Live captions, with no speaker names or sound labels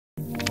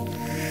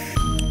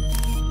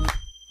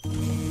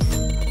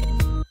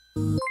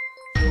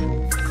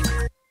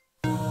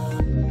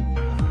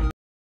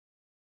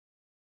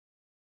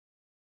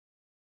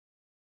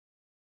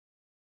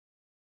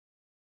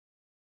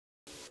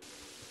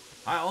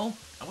Hi all,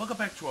 and welcome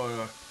back to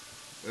our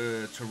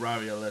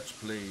Terraria Let's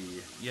Play.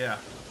 Yeah,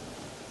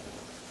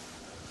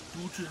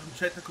 due to some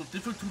technical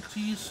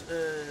difficulties,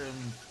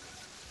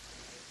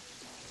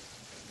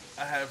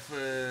 I have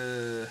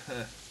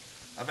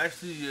I've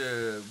actually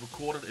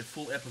recorded a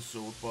full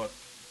episode, but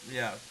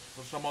yeah,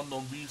 for some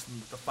unknown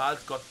reason the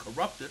files got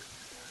corrupted,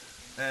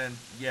 and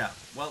yeah,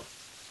 well,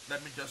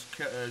 let me just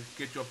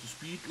get you up to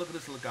speed. Look at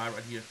this little guy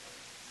right here.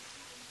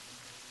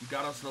 He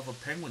got himself a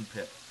penguin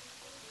pet.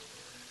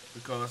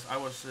 Because I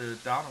was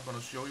down, I'm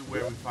gonna show you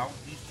where we found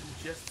these two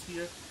chests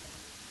here,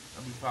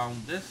 and we found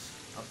this,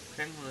 a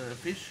penguin, a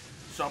fish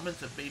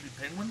summons a baby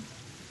penguin.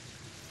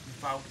 We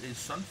found a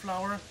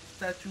sunflower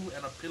statue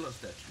and a pillar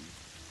statue.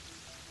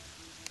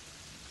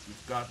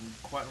 We've gotten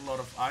quite a lot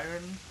of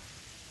iron.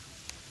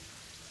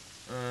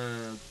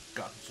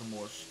 Gotten some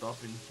more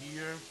stuff in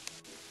here.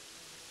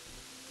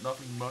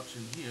 Nothing much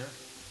in here,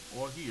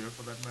 or here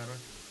for that matter,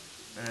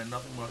 and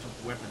nothing much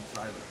of weapons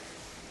either.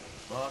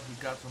 But we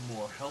got some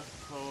more health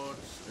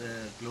pods,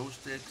 glow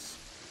sticks,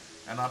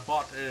 and I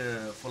bought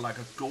for like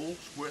a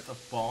gold's worth of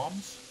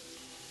bombs,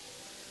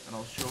 and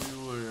I'll show you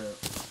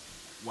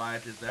why I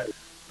did that.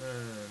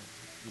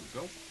 Here we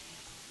go,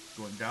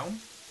 going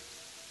down,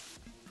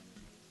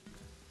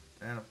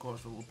 and of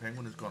course the little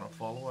penguin is gonna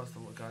follow us. The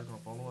little guy's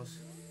gonna follow us.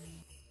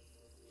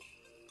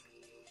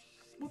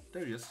 Whoop,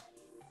 there he is.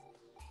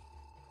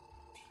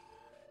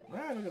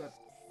 Ah, look at that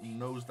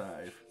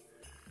nosedive.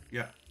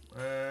 Yeah.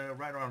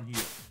 Right around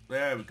here.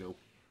 There we go.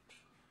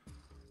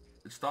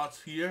 It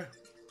starts here,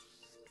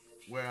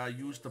 where I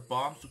used the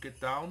bombs to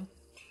get down.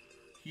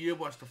 Here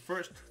was the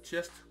first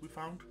chest we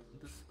found in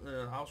this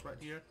house right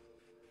here,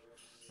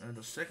 and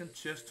the second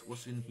chest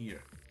was in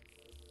here.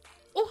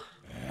 Oh.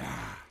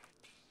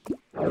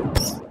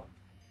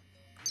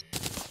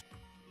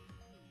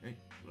 Okay,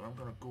 so I'm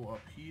gonna go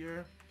up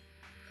here.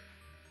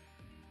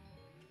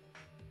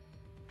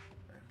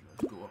 And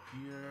let's go up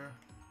here.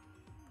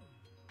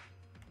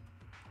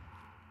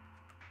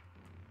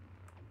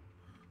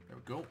 There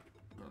we go.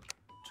 Gonna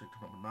check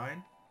the number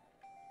 9.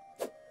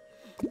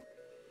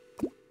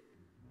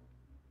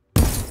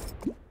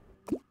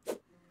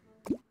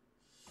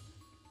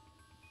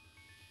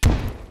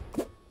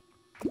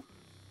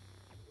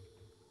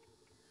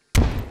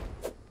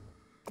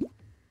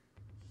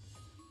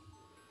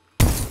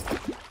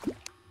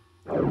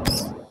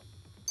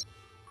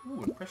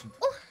 Ooh, a present.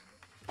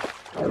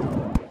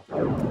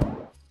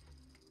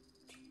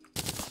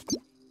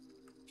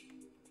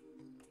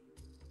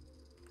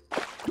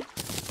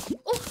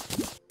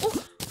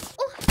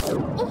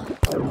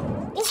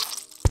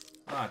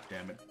 Ah,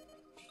 damn it.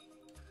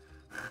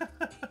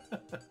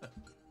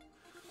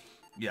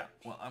 Yeah,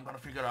 well, I'm gonna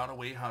figure out a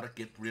way how to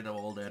get rid of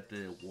all that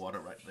water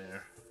right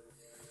there.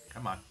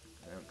 Come on.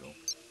 There we go.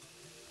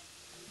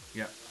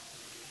 Yeah.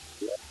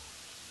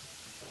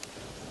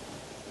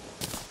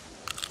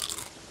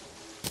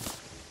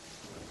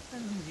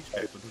 And he's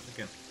back with us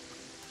again.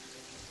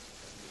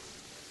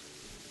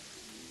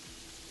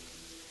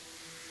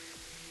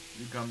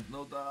 He comes,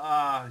 no,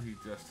 he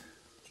just...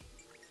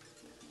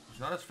 He's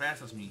not as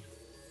fast as me.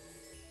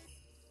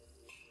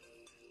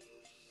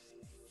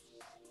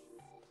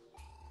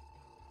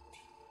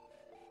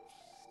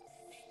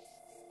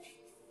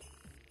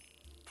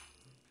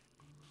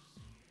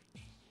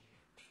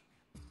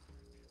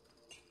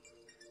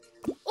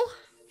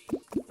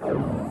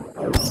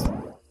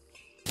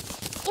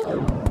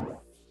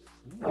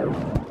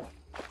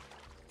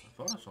 I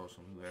thought I saw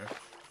something there.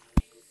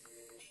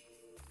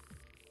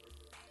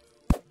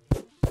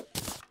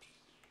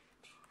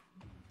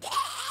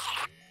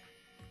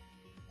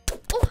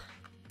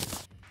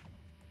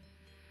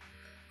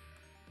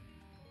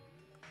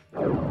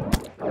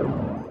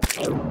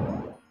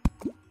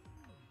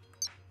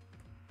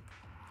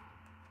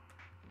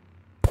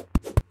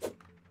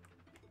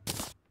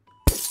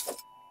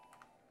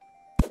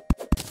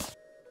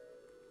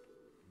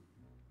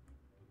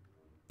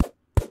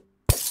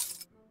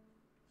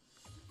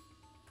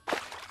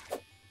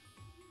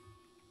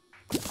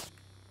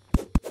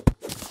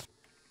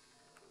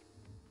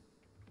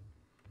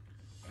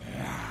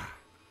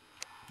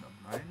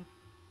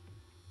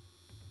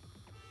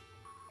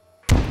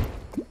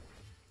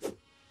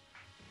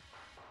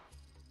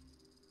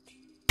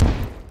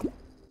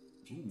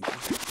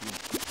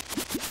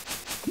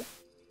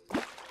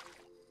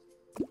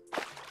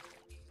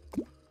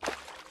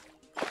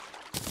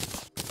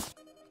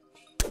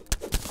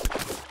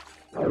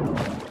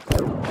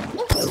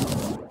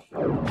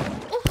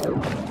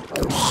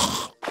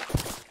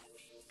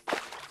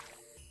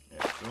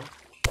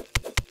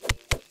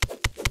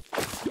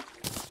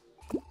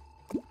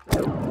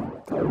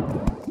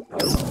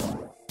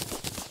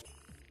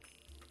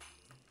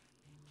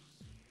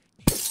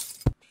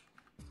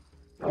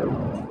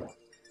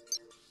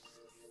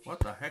 What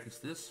the heck is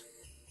this?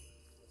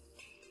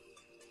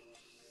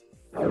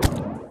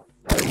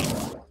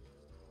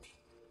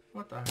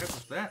 What the heck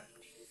was that?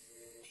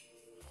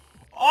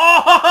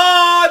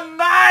 Oh,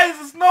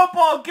 nice! A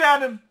snowball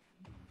cannon!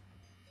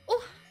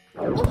 Oh,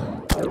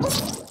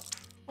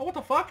 what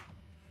the fuck?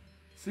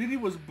 City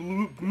was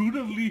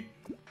brutally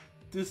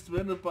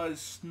disbanded by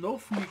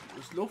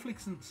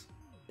snowflakes and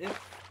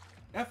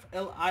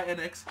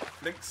FLINX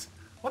flicks.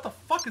 What the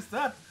fuck is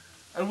that?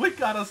 And we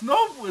got a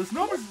snow. That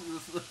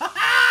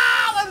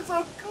is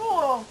so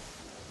cool.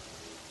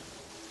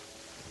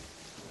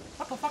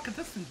 What the fuck is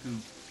this thing do?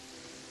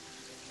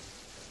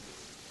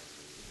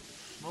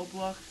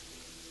 Snowblock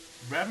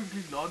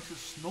rapidly launches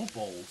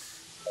snowballs.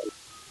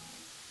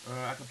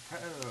 I can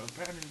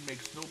apparently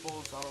make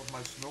snowballs out of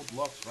my snow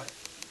blocks, right?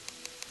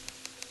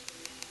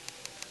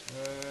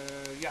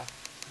 Yeah.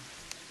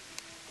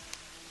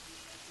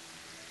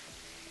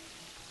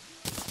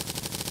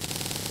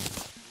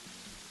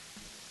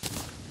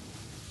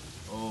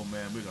 Oh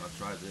man, we're gonna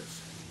try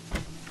this.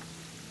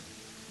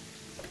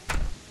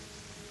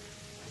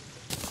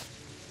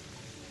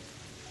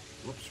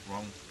 Whoops,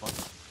 wrong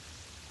button.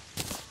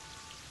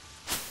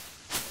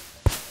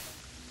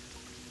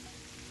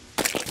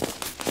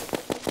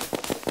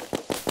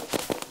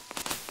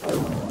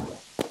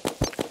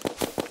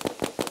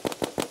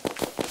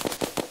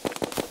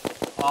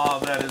 Oh,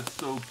 that is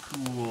so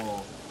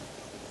cool.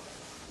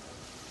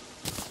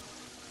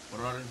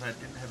 What if I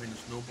didn't have any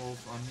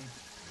snowballs on me?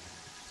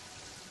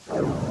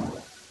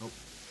 Nope.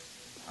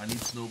 I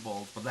need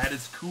snowballs, but that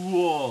is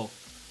cool.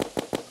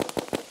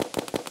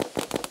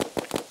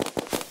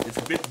 It's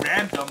a bit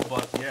random,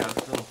 but yeah,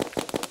 still.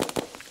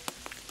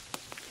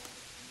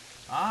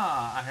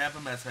 Ah, I have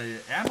him as a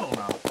ammo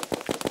now.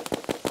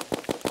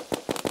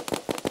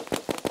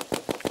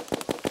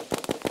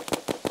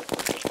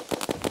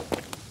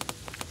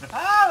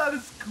 Ah, that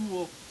is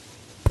cool.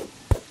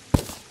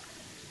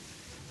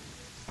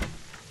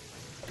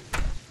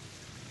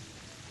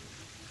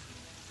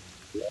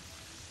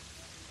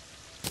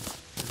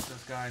 There's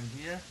this guy in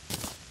here.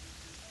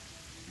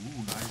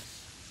 Ooh, nice.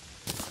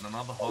 And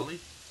another holly.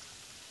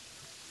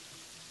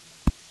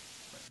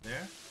 Right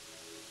there.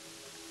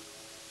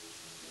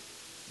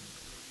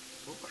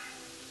 Oh.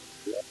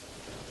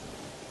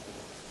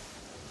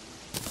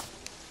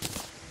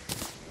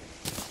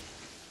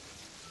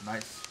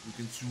 Nice. We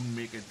can soon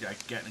make a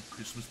gigantic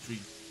Christmas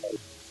tree.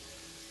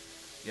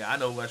 Yeah, I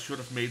know. I should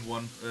have made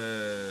one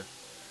a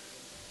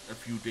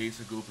few days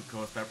ago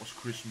because that was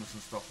Christmas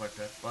and stuff like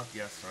that. But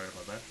yeah, sorry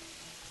about that.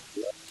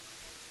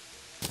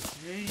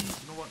 Hey,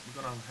 you know what? We're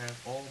gonna have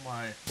all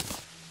my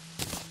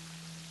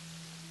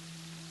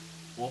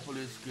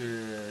obelisk,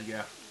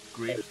 yeah,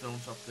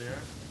 gravestones up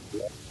there.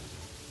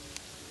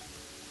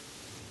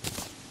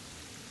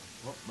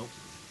 Oh, nope.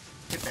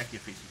 Get back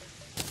here, Facey.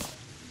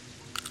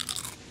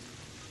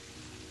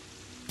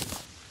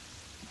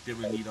 Did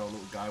we need our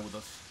little guy with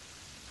us?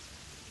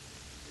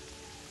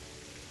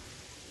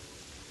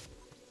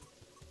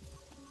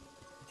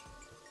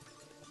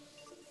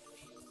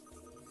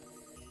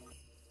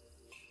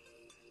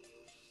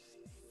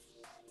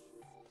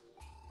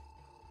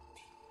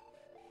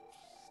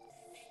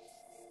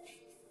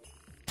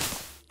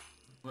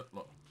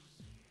 Look.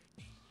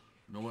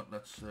 You know what?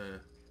 Let's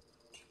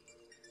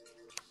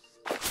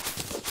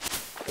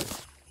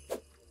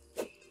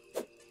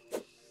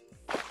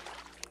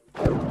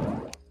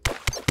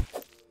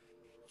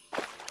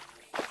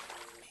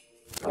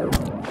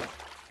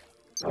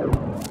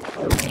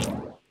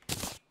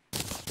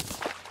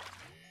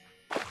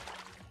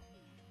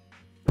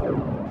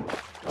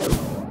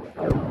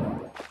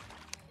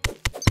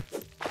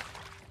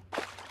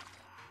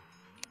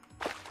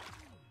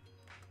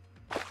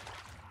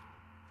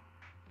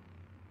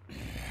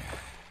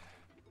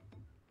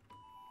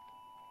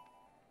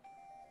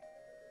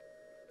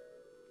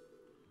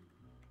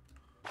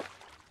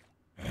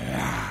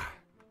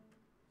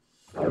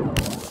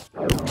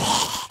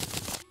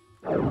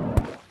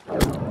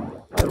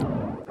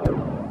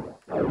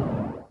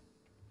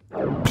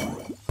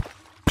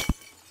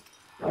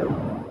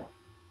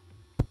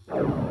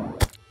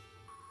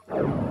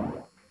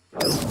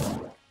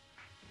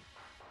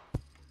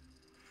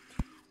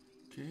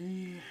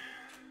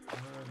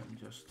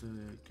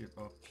get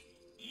up.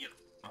 Yep.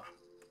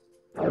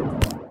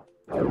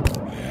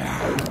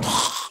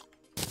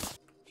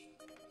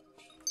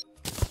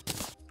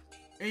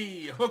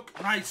 Hey, hook,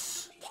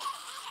 nice.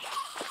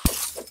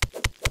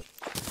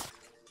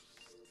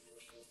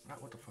 Ah,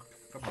 what the fuck?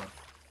 Come on.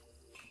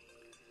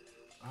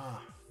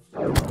 Ah.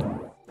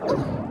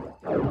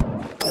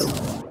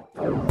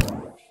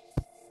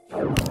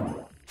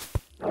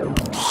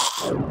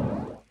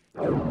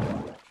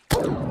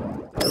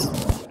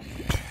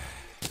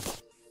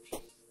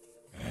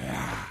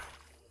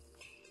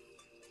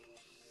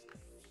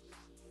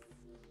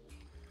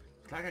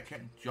 It's like I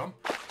can't jump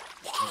at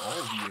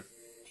all here.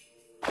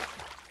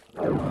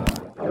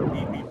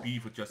 Be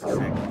for just a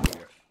second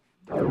here.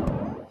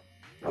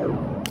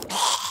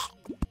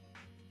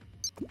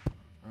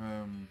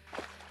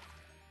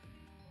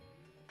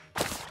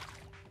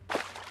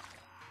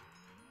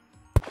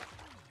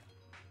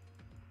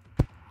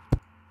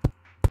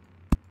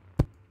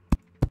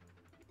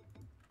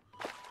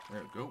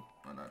 There we go,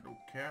 and I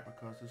don't care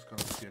because it's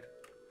gonna get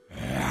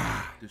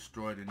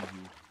destroyed in you.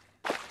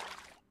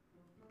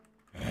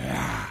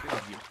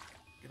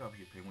 Get up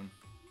here, penguin.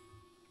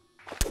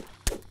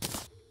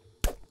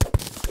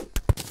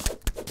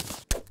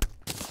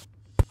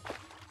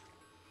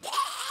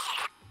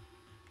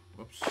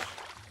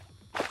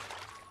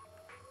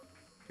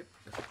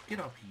 get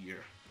up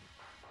here.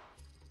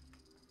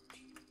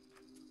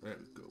 There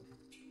we go.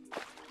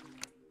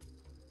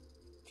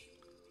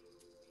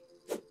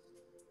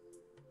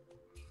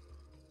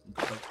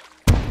 Go back.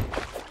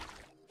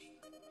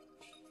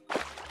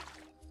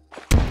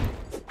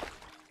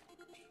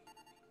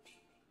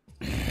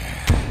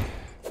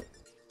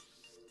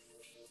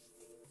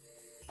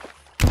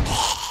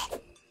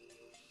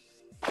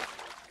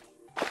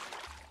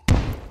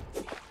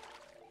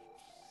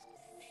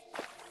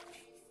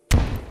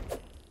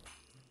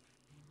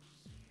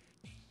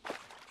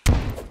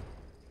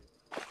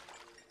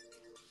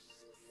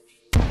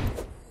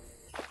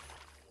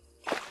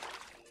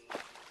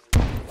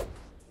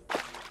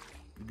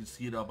 You can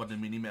see it up on the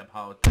minimap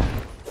how it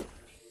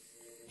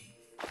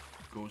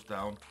goes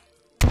down.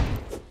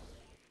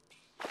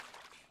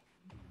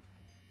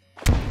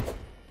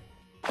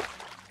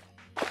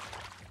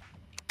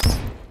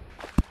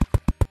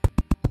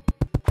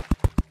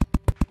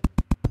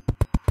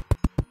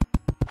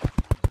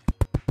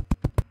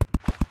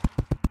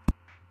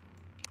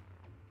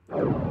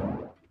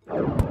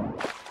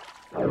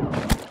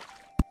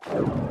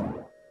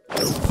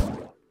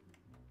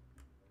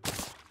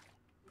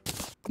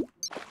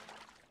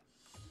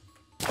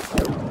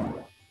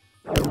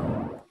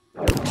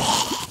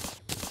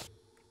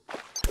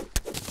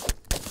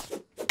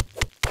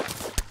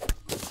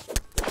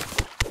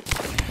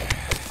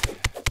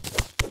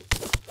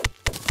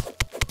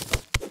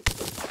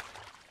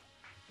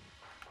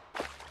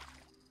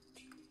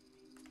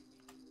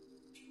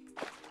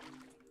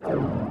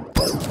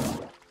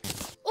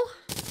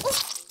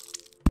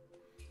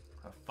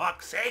 For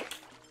fuck's sake!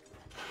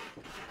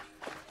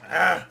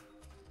 Ah.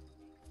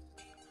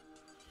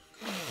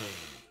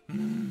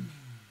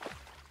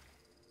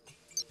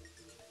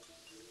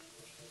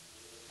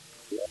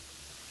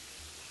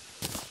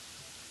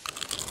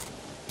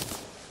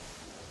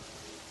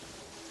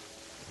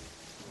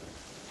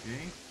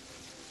 Okay.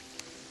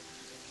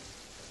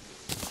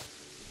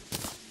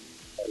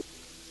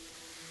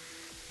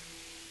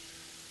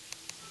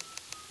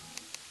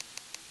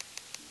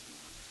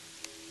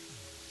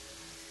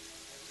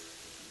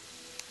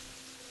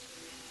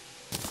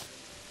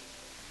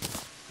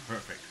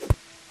 Perfect.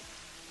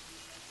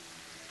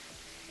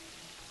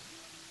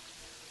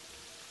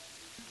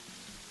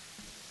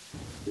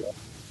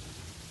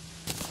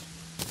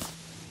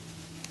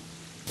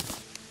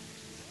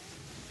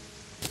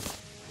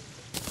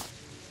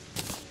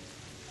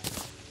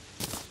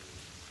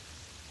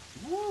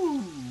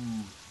 Woo!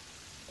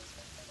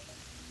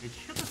 It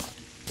should have.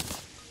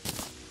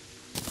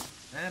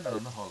 And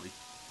on the holly.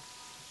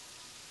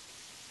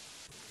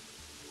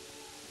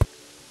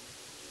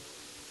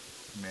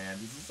 Man,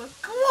 this is so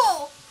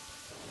cool!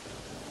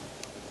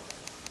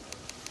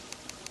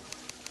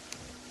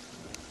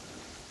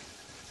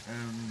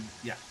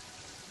 Yeah.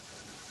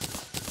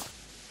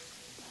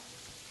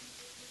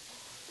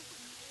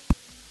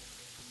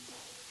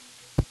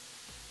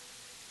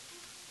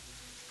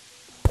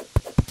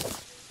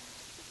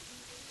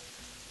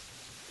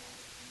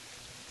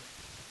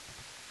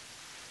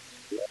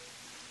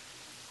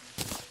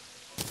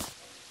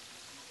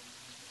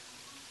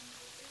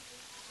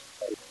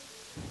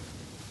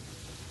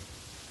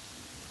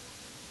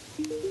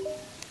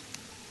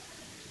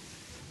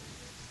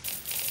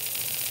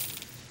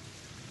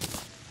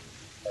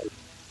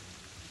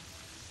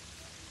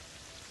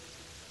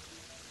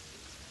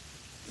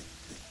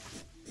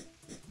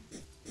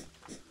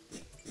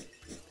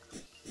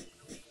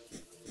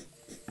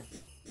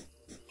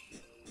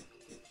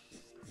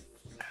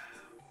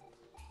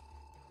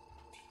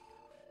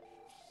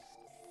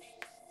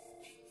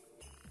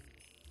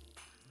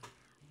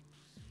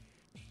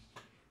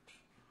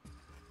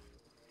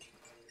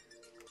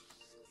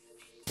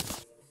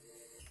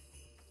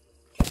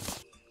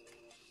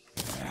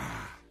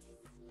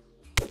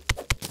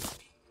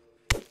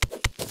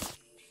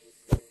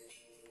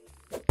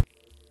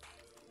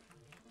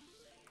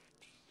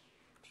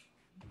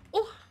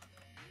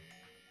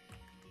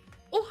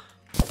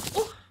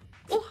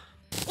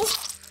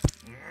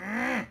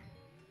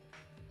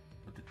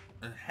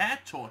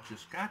 Hat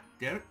torches, god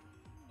damn it.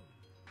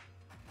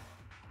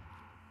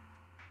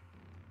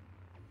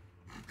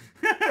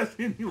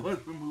 Then he was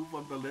removed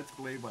on the Let's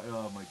Play by,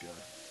 oh my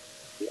god.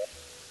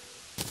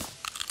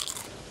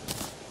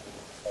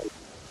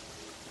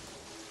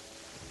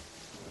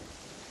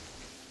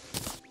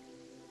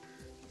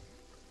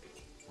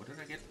 What did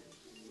I get?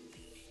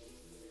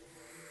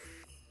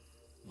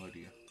 No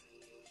idea.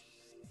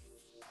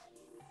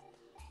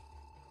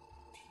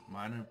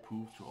 Minor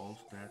improved to all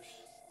stats.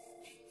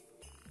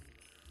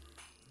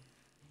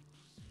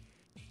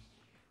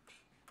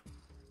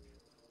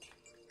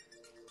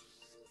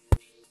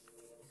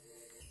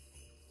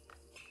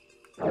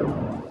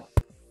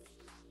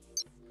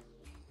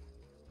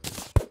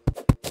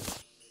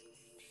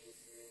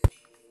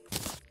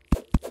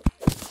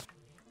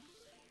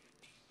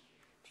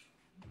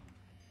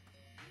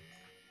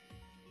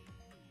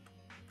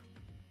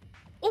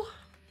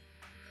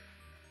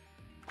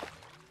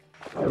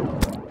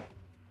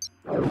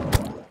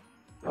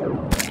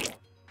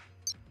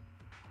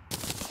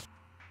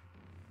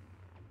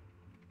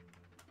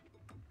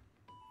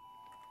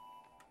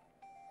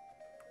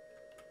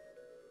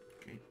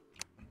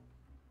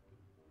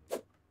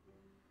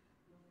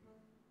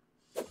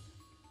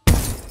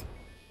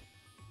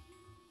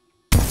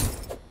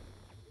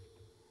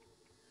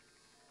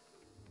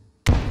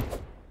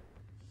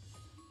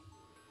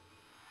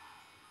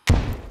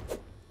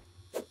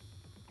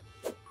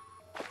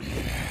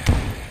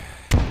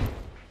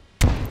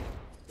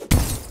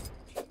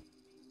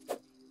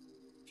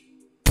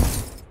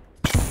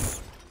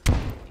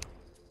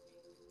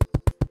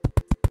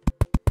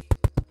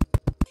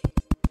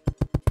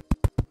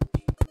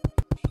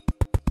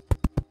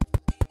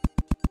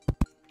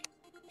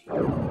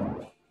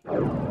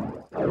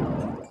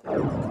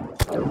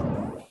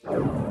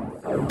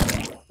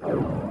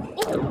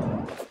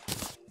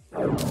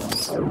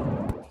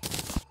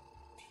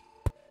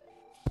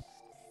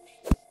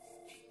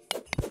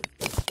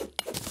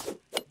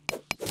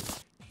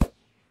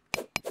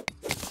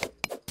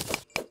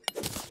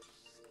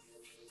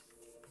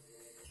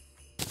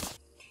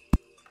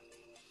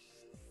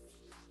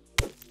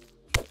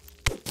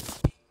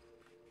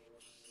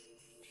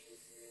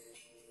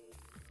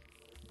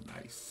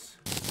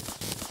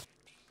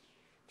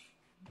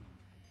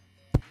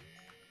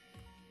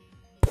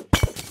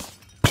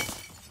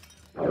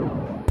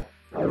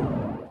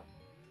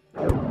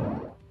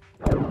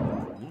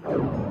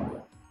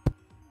 Cool.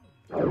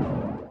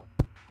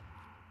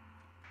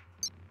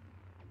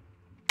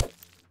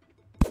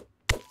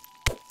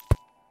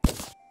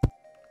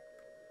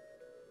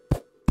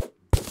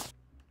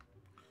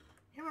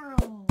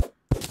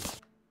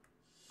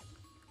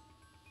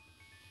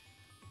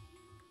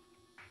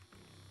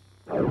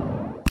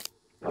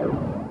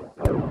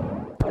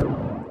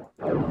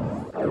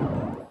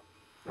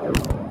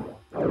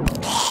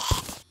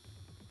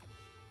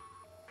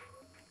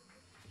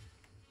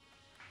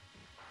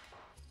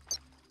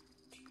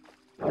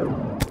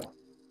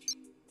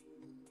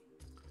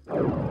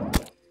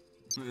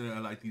 I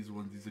like these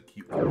ones, these are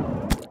cute.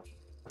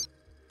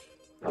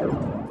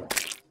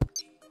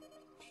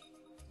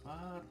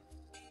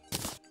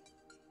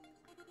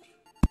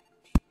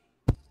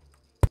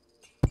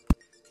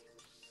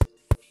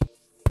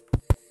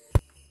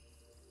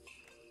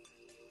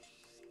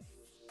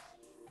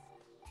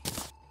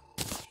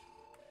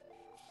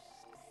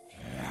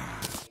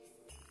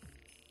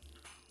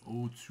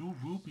 Oh, 2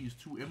 rubies,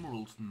 2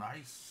 emeralds,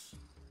 nice.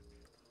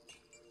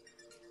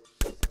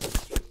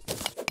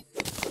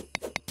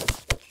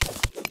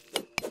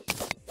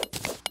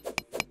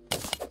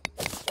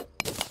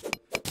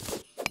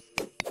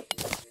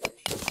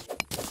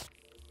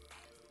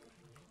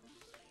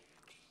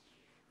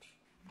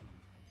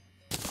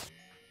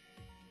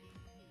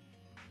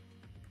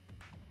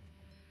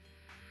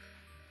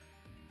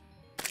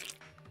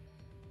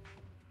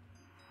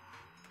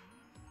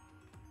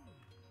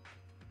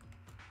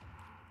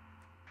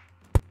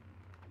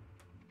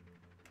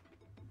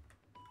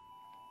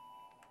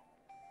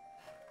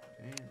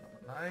 Okay, number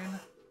 9.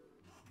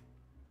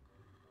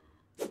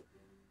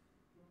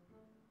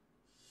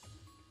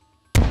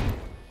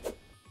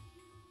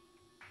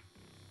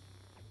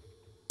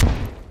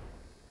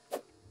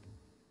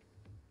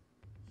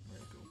 There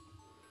you go.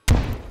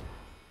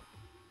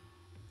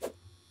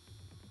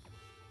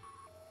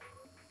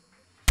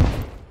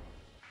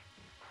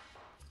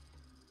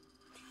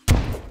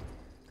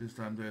 This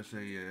time there's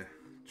a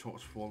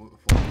torch falling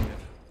here.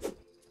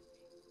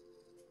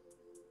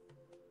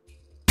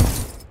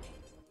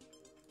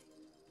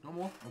 No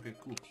more? Okay,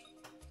 cool.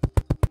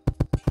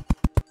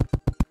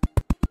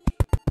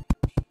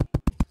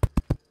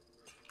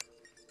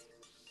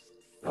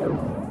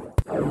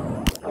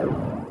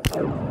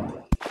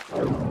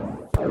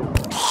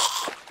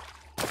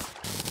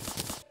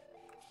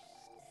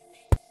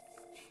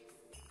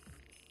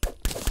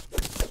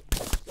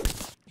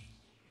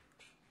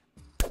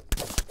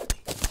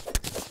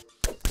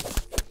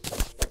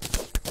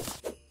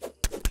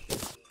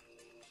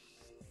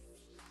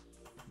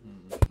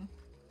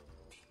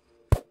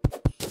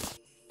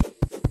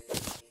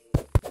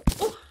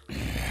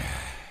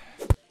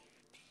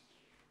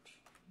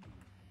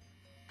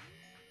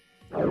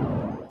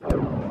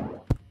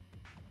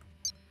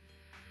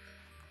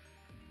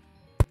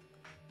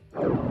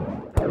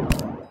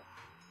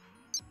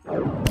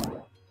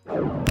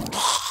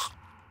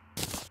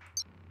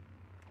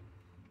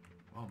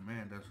 Oh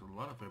man, there's a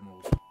lot of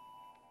emeralds.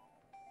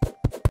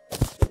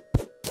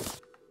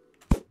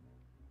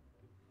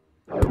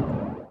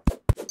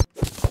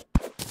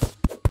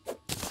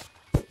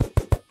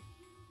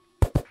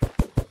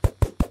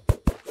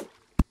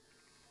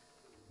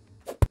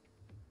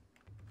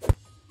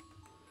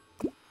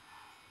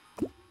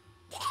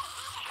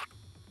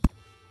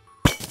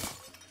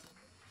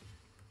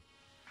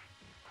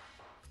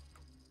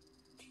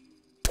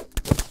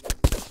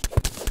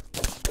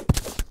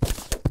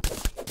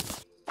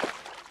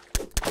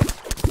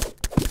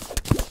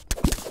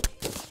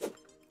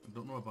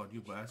 About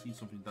you, but I see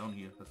something down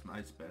here. That's an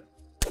ice bed.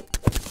 I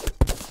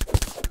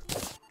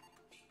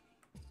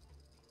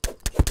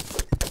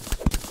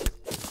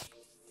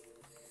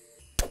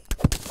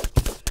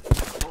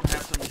don't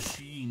have the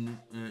machine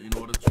in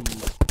order to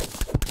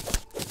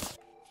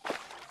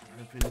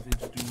have anything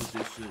to do with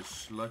this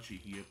sludgy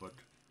here, but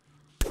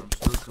I'm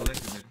still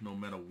collecting it no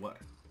matter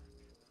what.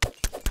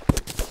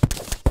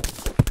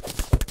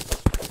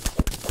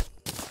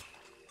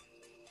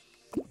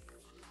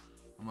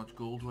 How much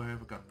gold do I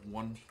have? I got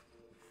 1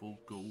 full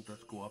gold.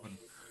 Let's go up and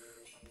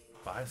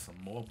buy some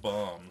more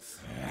bombs.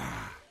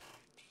 Yeah.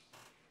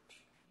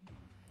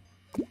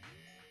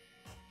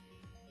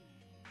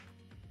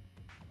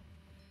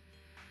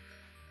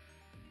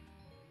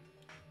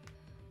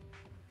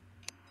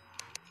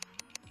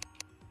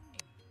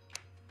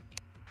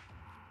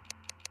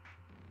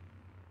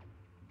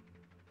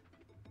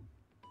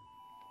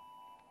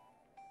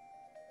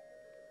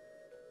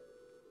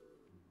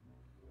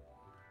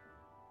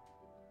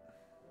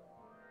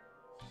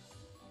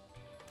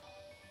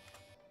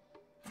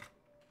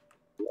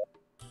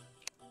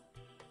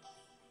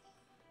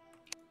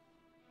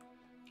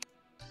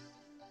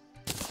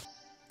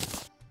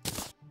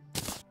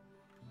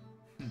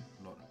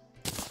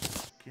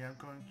 Okay, I'm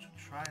going to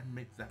try and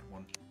make that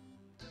one.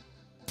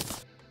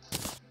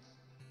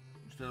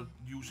 Instead of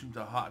using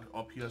the heart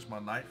up here as my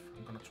knife,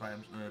 I'm gonna try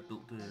and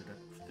build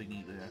that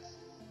thingy there.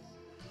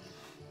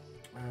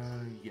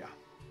 Yeah.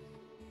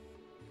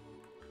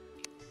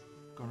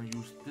 Gonna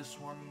use this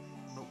one.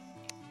 Nope.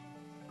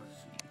 Let's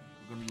see.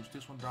 gonna use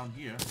this one down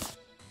here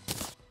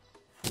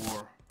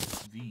for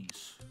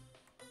these.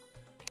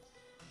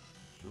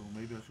 So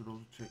maybe I should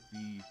also check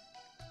the...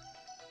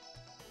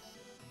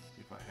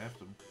 if I have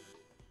them.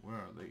 Where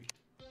are they?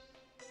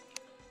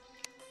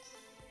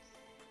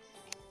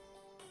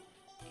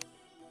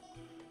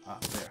 Ah,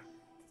 there.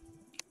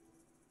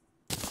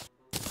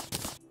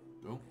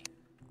 Go.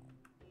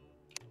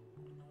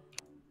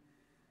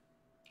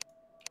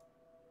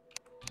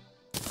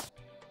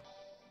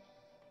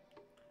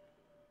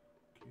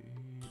 Okay.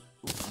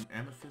 Oh, an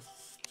amethyst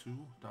too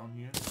down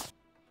here.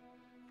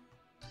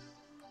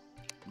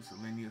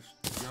 Miscellaneous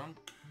junk.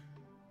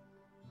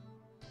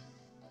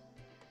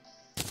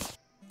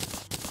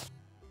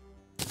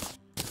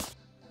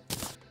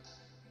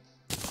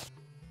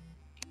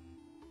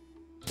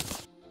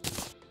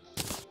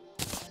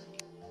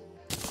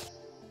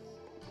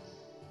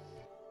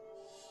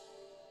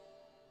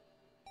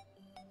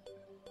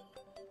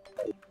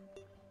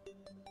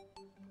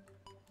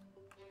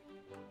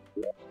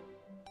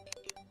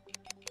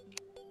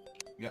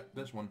 Yeah,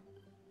 this one.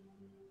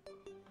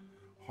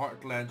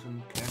 Heart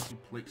lantern can't be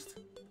placed.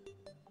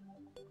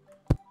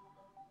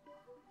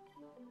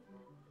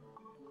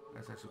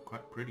 That's actually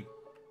quite pretty.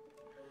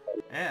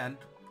 And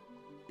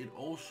it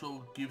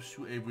also gives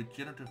you a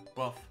regenerative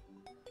buff.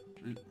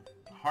 The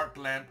heart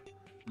lamp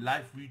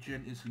life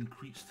regen is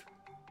increased.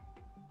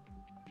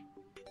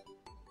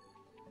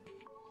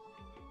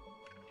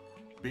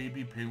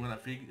 Baby penguin, I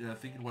think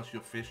it was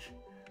your fish.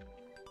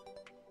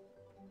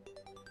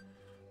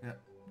 Yeah,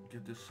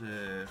 get this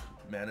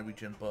mana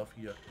regen buff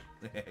here.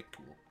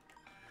 Cool.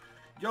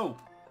 Yo,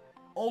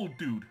 old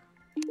dude.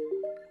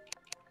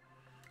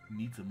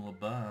 Need some more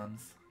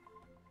bombs.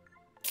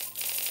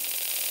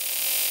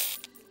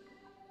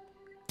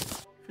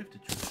 52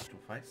 to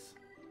face.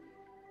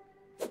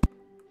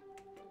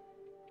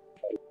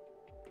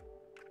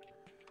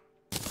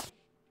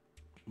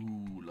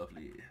 Ooh,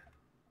 lovely.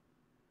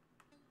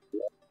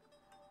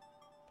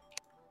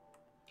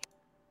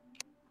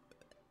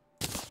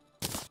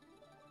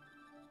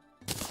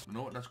 You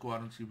know what? Let's go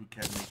out and see if we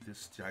can make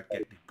this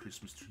gigantic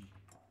Christmas tree.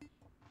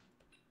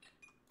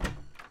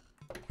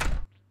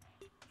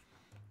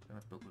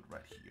 Gonna build it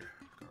right here.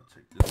 Gonna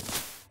take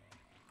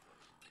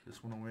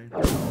this one away.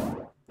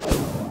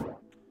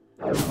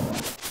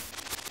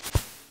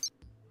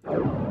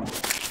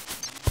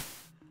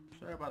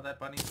 Sorry about that,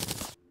 bunny.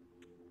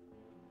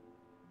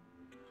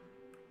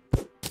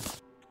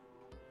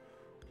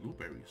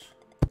 Blueberries.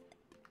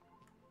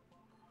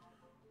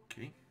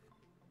 Okay.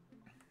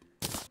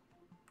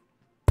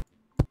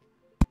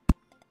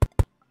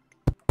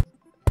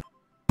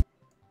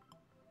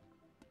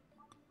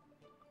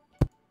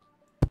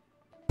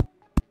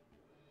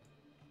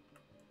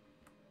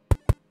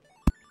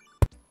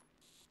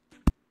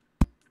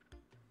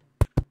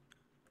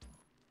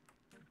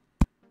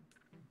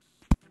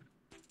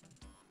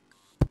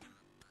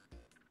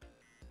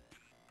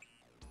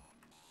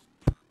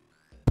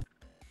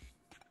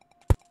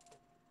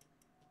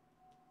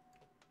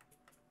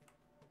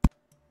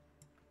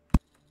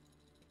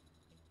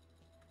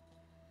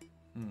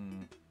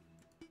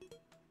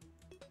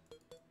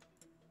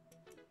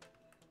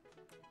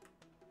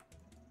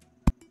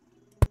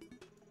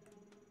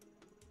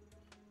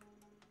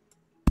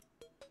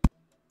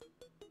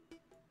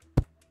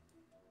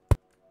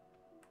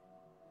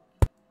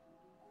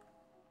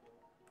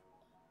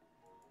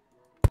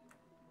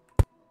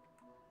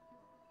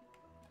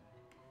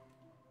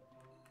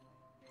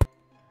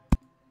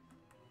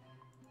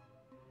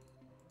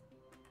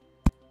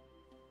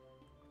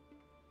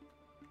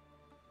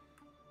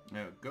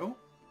 There we go.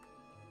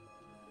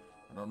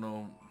 I don't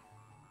know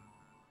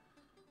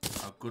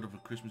how good of a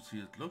Christmas tree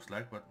it looks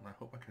like, but I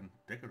hope I can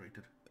decorate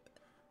it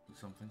with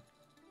something.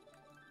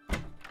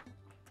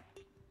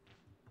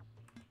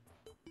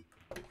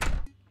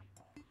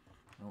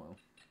 Oh well.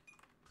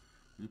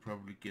 We'll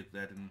probably get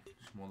that in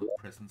smaller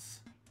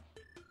presents.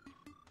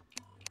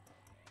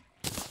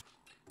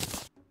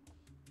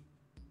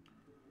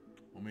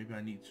 Or maybe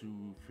I need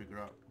to figure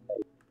out...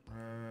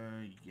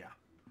 yeah.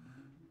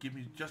 Give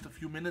me just a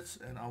few minutes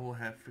and I will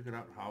have figured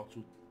out how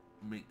to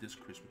make this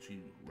Christmas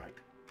tree right.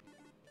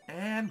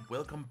 And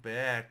welcome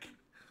back.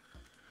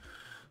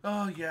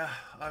 Oh yeah,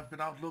 I've been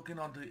out looking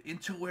on the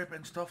interweb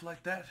and stuff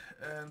like that,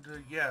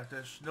 and yeah,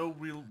 there's no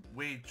real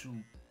way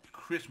to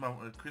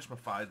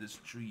Christmafy this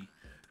tree.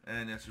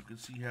 And as you can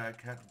see here, I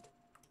can't.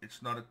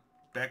 It's not a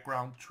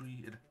background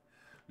tree.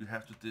 You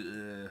have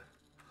to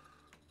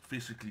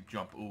physically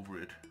jump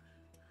over it.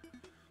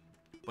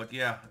 But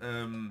yeah,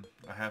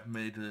 I have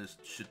made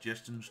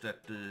suggestions that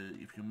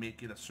if you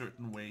make it a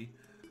certain way,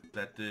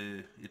 that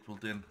it will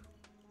then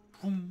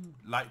boom,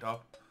 light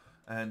up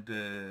and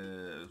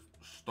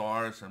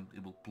stars, and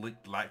it will blink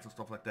lights and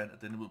stuff like that, and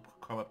then it will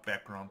become a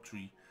background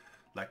tree,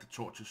 like the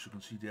torches you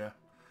can see there.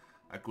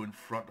 I go in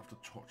front of the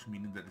torch,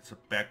 meaning that it's a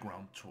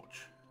background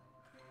torch.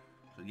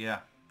 So yeah,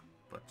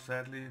 but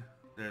sadly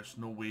there's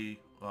no way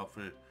of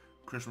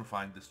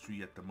Christmafying this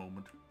tree at the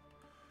moment.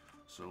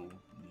 So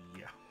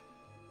yeah.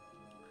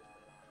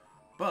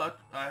 But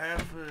I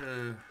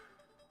have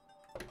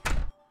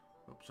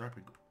Oh, sorry,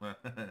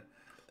 Pinko.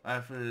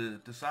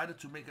 I've decided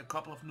to make a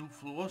couple of new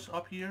floors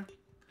up here.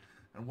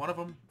 And one of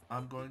them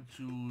I'm going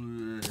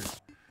to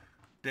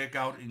deck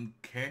out in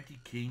candy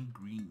cane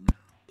green.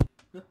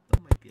 Oh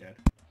my god.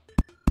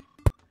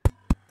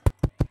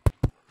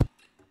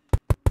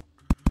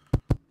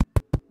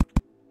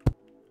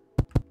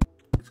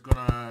 It's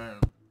gonna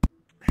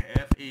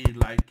have a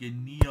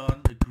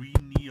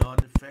green neon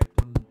effect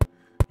when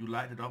you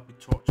light it up with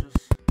torches.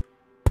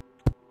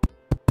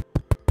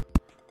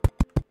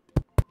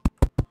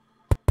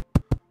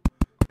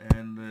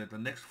 And the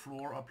next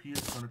floor up here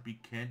is gonna be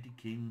candy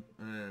cane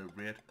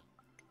red.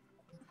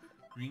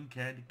 Green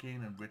candy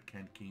cane and red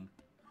candy cane.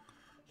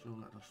 So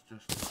let us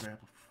just grab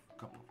a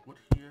couple of wood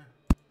here.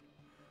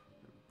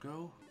 There we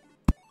go.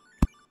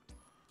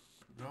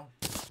 There we go.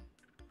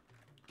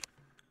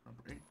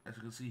 Number 8, as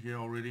you can see here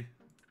already.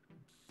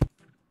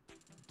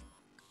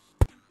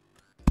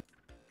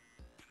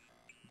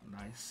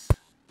 Nice.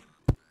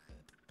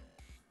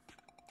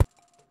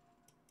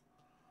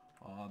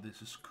 Oh,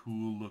 this is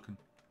cool looking.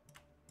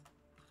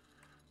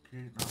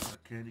 Okay, now the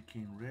candy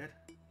cane red.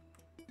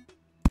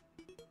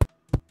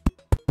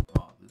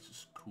 Oh, this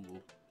is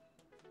cool.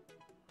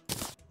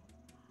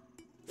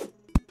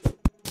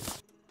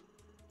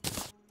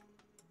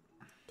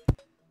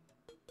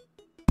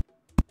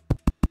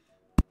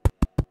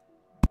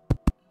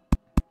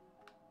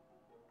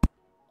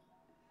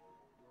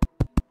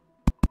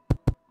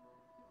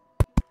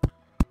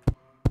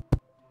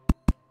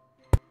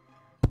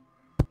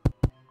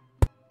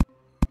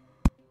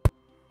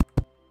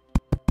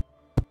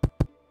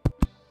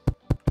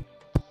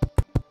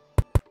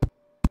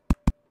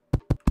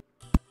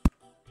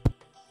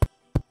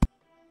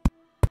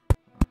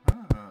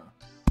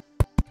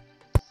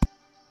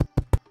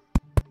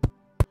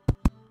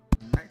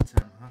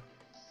 Nighttime, huh?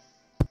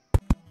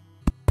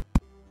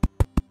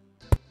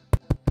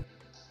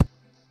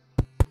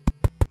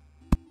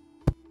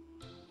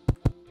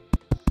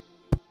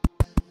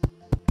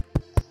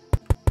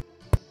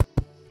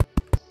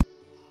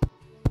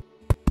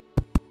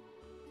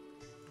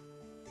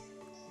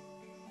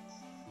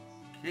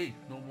 Okay,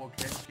 no more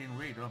candy cane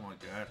raid. Oh my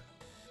god.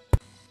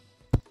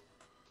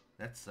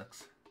 That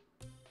sucks.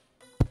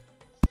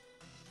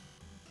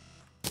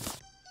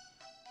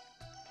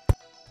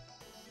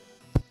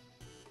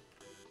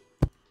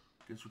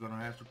 Guess we're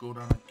gonna have to go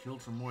down and kill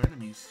some more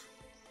enemies.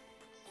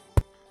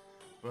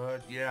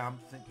 But yeah, I'm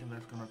thinking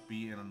that's gonna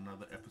be in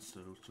another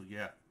episode, so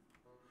yeah.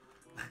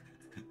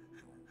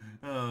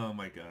 Oh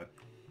my god.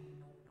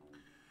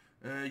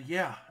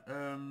 Yeah,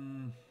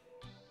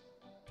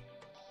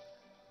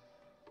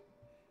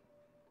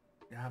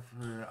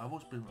 I've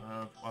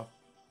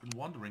been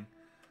wondering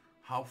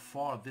how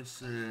far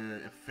this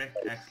effect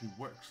actually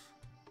works.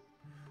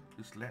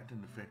 This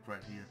lantern effect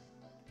right here.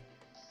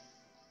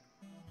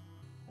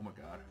 Oh my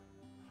god.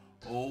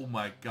 Oh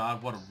my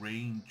god, what a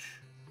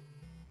range.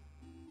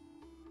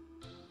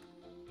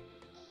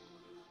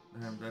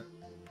 And that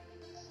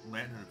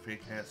lantern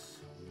effect has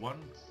one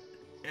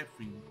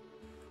effing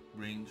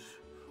range.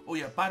 Oh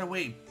yeah, by the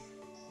way,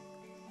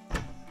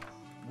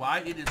 why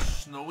it is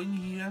snowing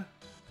here?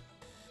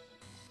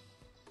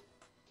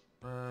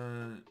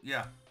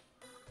 Yeah,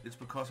 it's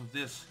because of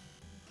this.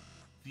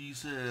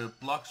 These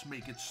blocks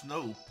make it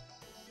snow,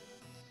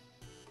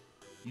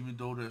 even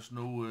though there's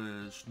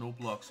no snow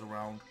blocks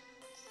around.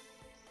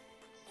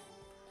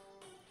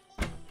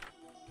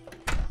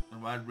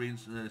 And why it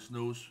rains,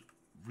 snows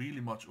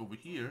really much over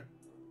here,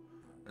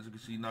 as you can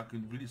see, now you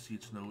can really see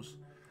it snows,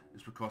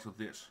 is because of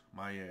this.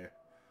 My,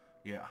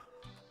 yeah,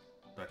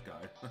 that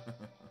guy.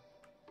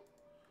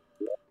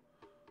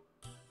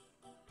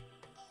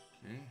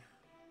 Okay.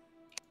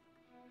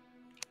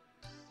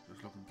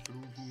 Just looking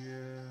through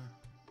here.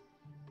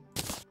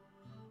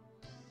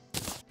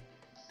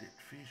 Dead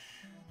fish.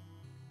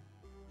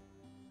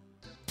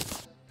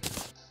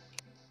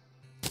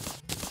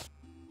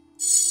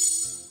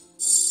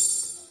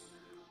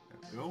 There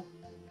we go.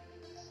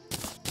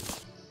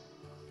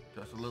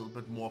 Just a little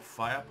bit more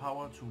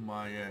firepower to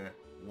my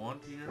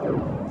wand here.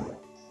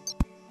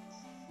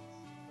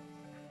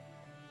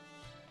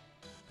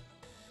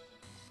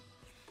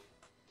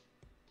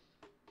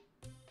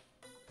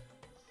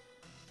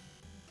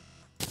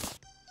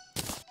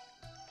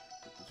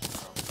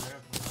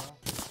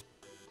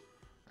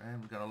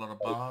 And we got a lot of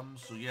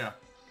bombs, so yeah.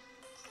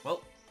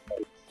 Well,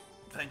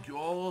 thank you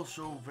all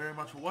so very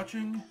much for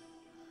watching.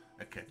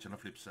 I'll catch you on the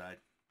flip side.